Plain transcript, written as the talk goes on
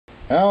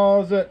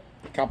How's it?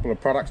 A couple of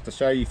products to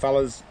show you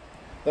fellas.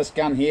 This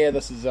gun here,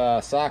 this is a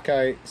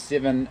Sarco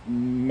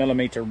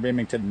 7mm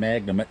Remington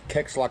Magnum. It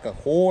kicks like a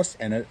horse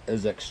and it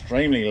is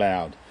extremely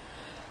loud.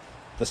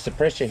 The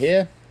suppressor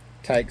here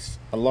takes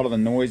a lot of the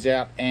noise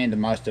out and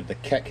most of the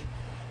kick.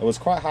 It was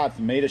quite hard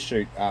for me to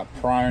shoot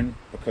prone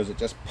because it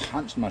just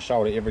punched my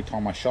shoulder every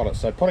time I shot it.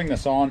 So putting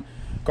this on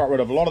got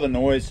rid of a lot of the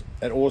noise.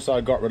 It also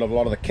got rid of a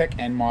lot of the kick,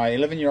 and my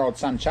 11-year-old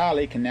son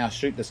Charlie can now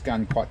shoot this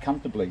gun quite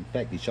comfortably. In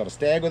fact, he shot a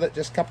stag with it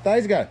just a couple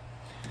days ago.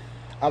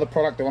 Other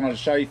product I wanted to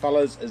show you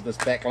fellas is this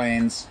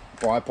Backlanz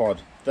bipod.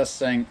 This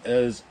thing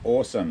is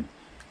awesome.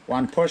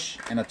 One push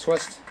and a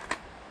twist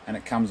and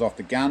it comes off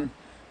the gun.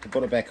 To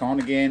put it back on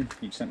again,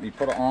 you simply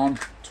put it on,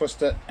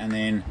 twist it, and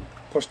then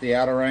push the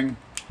outer ring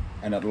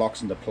and it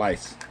locks into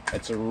place.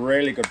 It's a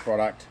really good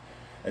product.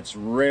 It's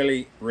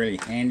really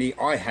handy.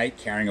 I hate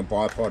carrying a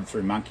bipod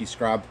through monkey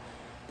scrub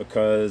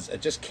because it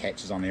just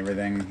catches on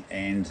everything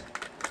and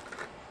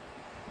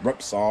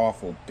rips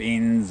off or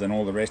bends and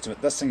all the rest of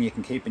it. This thing you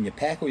can keep in your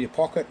pack or your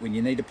pocket. When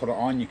you need to put it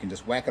on, you can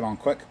just whack it on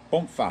quick,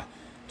 boomfa,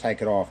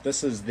 take it off.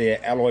 This is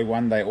their alloy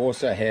one. They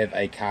also have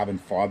a carbon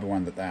fiber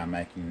one that they are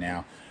making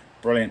now.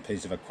 Brilliant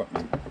piece of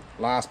equipment.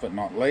 Last but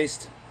not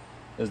least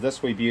is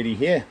this wee beauty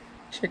here.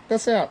 Check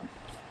this out.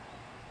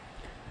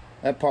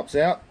 That pops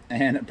out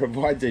and it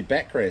provides a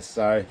backrest,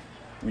 so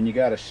when you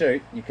go to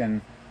shoot you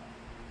can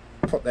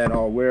put that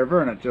on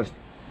wherever and it just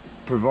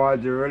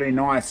provides a really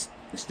nice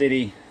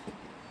steady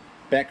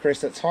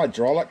backrest. It's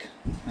hydraulic.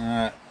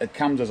 It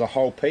comes as a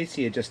whole piece.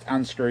 You just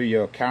unscrew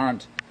your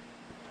current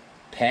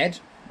pad,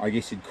 I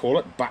guess you'd call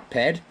it, butt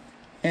pad,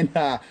 and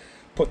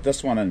put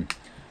this one in.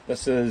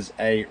 This is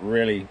a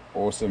really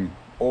awesome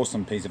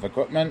piece of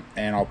equipment,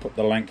 and I'll put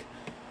the link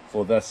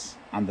for this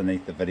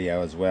underneath the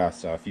video as well,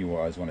 so if you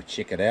guys want to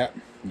check it out,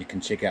 you can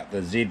check out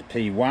the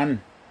ZP1.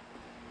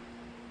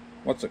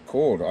 What's it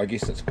called? I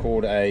guess it's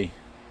called a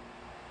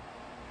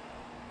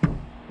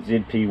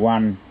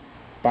ZP1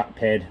 butt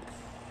pad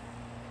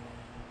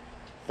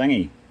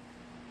thingy.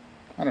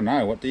 I don't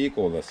know, what do you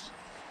call this?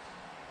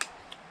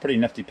 Pretty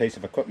nifty piece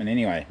of equipment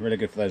anyway, really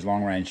good for those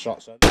long range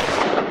shots.